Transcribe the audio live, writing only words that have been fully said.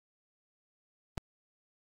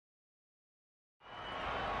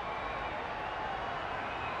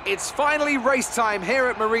It's finally race time here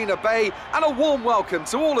at Marina Bay, and a warm welcome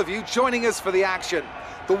to all of you joining us for the action.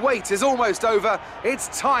 The wait is almost over. It's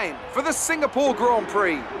time for the Singapore Grand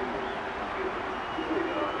Prix.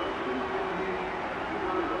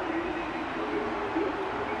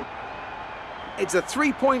 It's a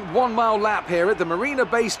 3.1 mile lap here at the Marina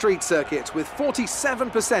Bay Street Circuit, with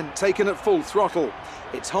 47% taken at full throttle.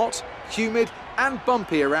 It's hot, humid and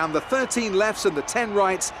bumpy around the 13 lefts and the 10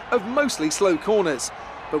 rights of mostly slow corners.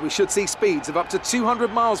 But we should see speeds of up to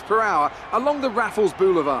 200 miles per hour along the Raffles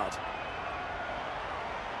Boulevard.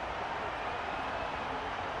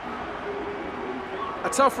 A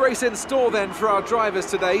tough race in store then for our drivers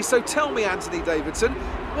today, so tell me, Anthony Davidson,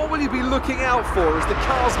 what will you be looking out for as the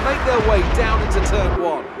cars make their way down into turn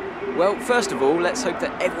one? Well, first of all, let's hope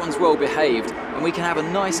that everyone's well behaved and we can have a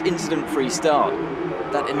nice incident-free start.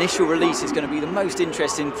 That initial release is going to be the most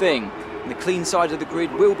interesting thing. And the clean side of the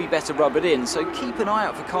grid will be better rubbered in, so keep an eye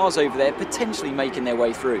out for cars over there potentially making their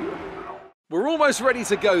way through. We're almost ready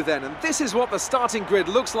to go then, and this is what the starting grid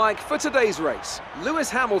looks like for today's race. Lewis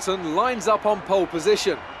Hamilton lines up on pole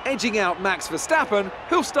position, edging out Max Verstappen,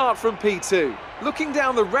 who'll start from P2. Looking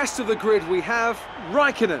down the rest of the grid, we have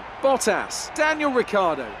Raikkonen, Bottas, Daniel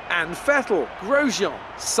Ricciardo and Vettel, Grosjean,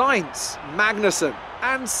 Sainz, Magnussen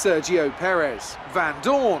and Sergio Perez, Van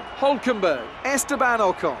Dorn, Hülkenberg, Esteban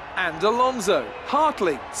Ocon and Alonso,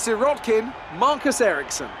 Hartley, Sirotkin, Marcus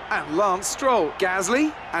Ericsson and Lance Stroll.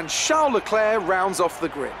 Gasly and Charles Leclerc rounds off the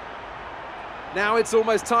grid. Now it's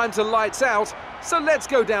almost time to lights out, so let's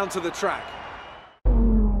go down to the track.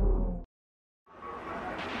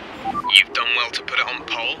 You've done well to put it on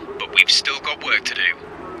pole, but we've still got work to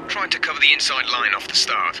do. Trying to cover the inside line off the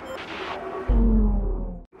start.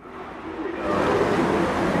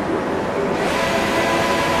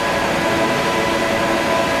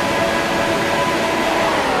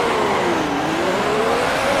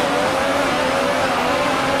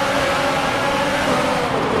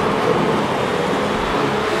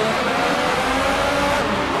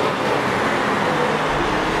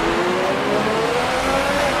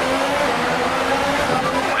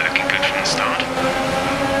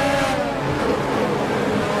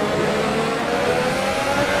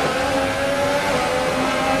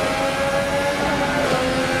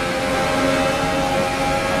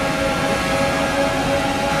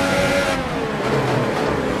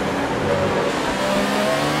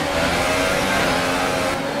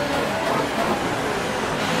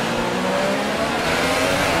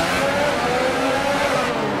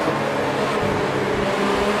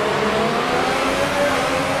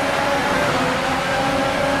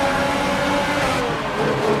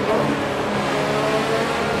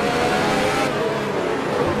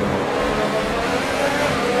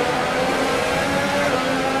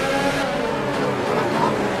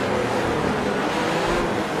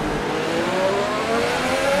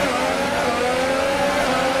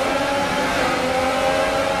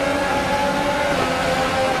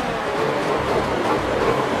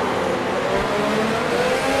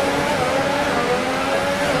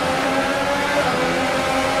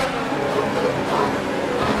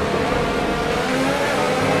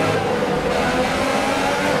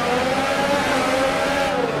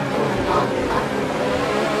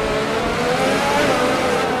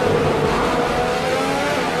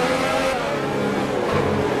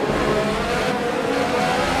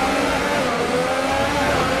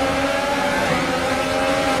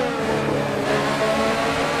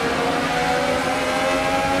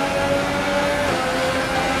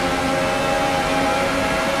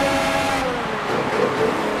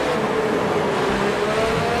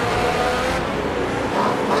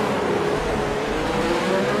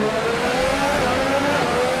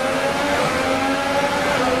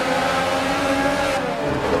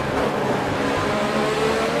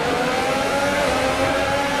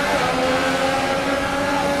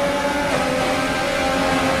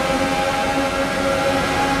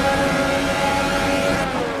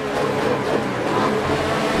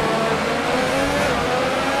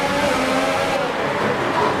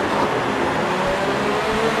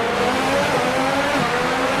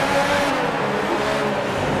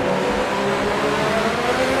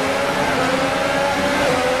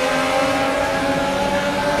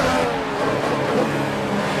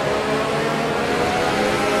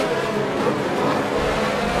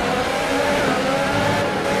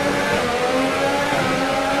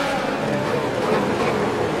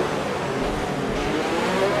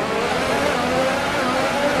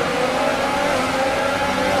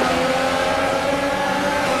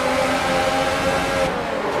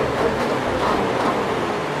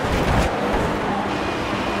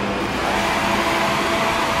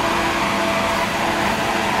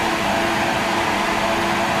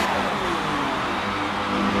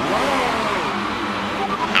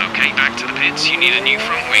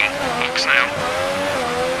 Box now.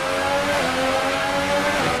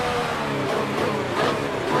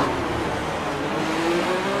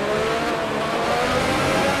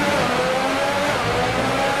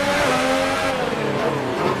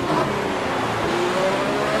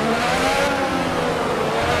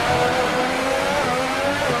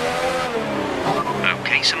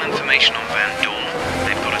 Okay, some information on Van Dorn.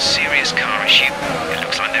 They've got a serious car issue. It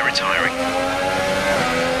looks like they're retiring.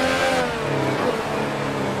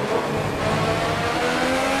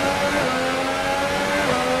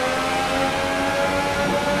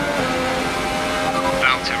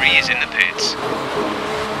 Valtteri is in the pits.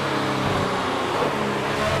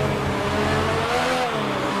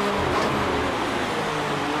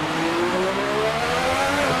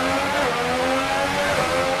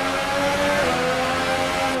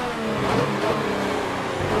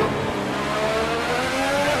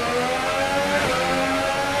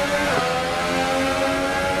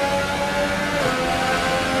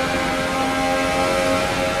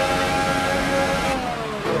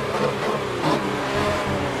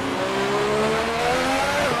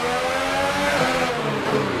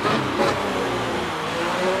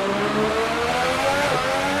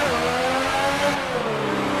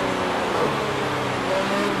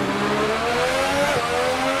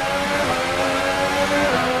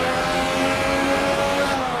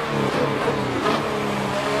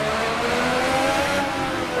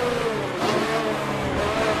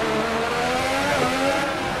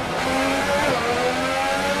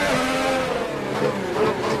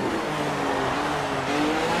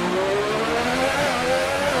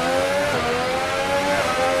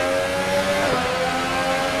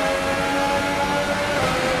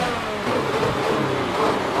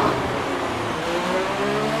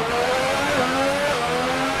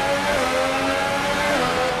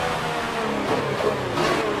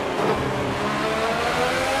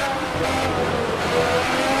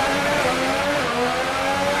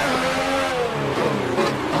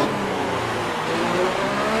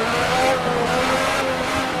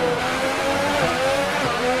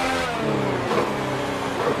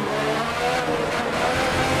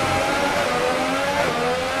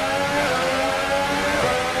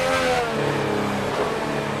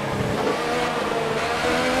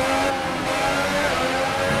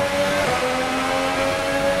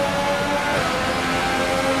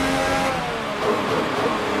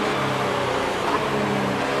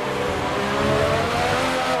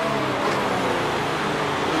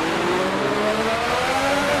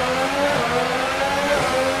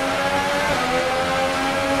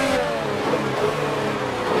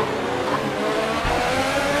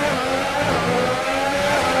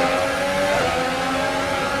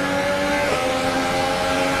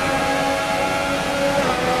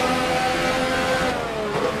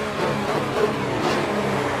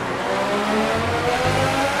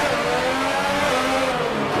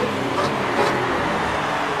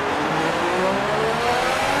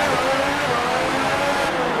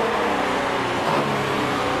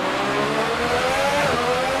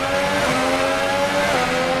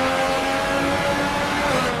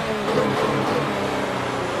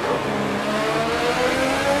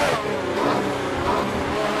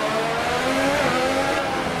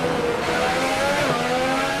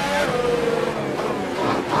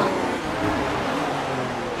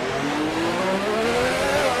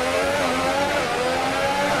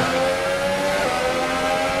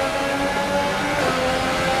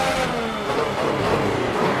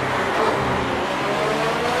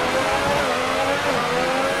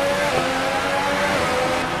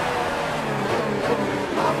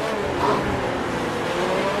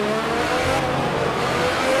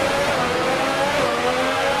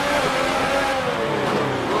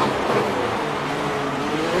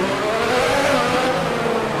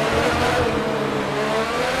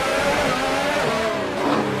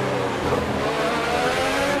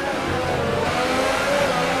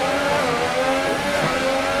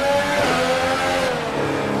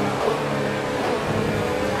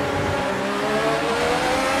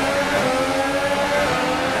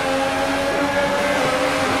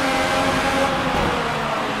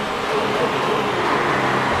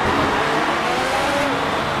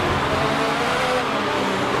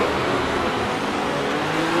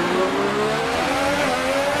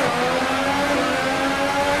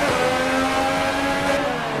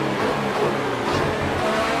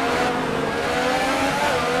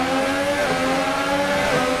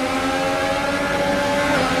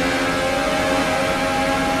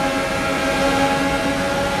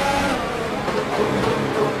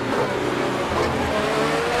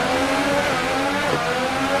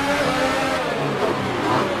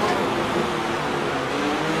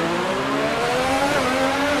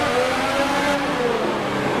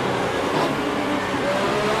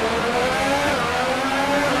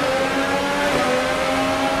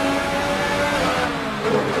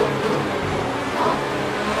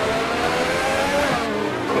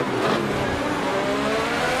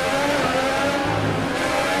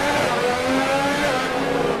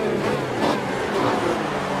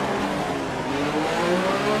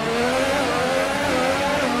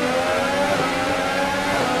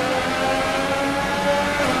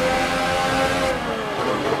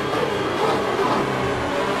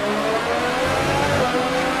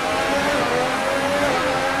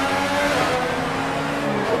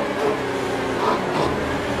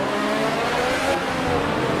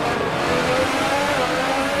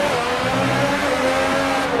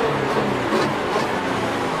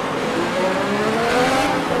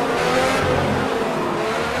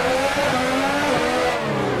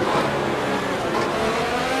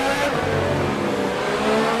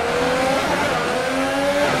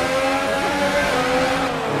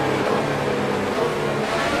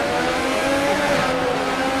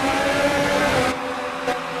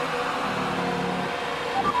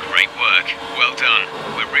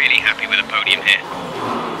 the podium here.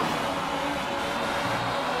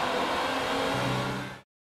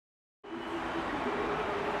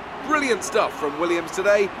 Brilliant stuff from Williams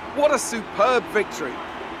today. What a superb victory.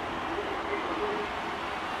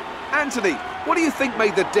 Anthony, what do you think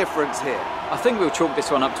made the difference here? I think we'll chalk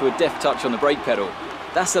this one up to a deft touch on the brake pedal.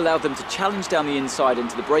 That's allowed them to challenge down the inside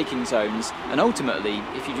into the braking zones, and ultimately,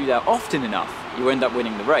 if you do that often enough, you end up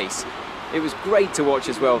winning the race. It was great to watch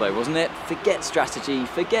as well though, wasn't it? Forget strategy,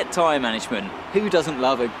 forget tyre management. Who doesn't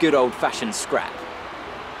love a good old-fashioned scrap?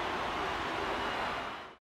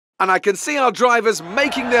 And I can see our drivers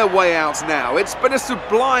making their way out now. It's been a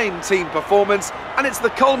sublime team performance, and it's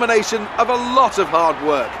the culmination of a lot of hard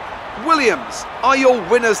work. Williams are your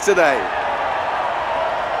winners today.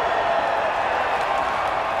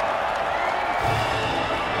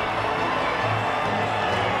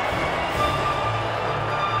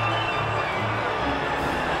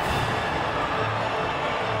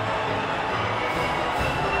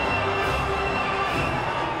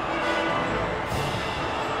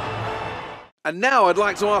 And now I'd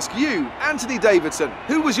like to ask you, Anthony Davidson,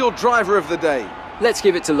 who was your driver of the day? Let's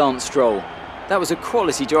give it to Lance Stroll. That was a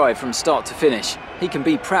quality drive from start to finish. He can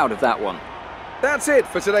be proud of that one. That's it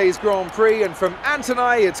for today's Grand Prix, and from Ant and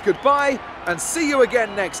I, it's goodbye and see you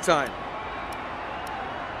again next time.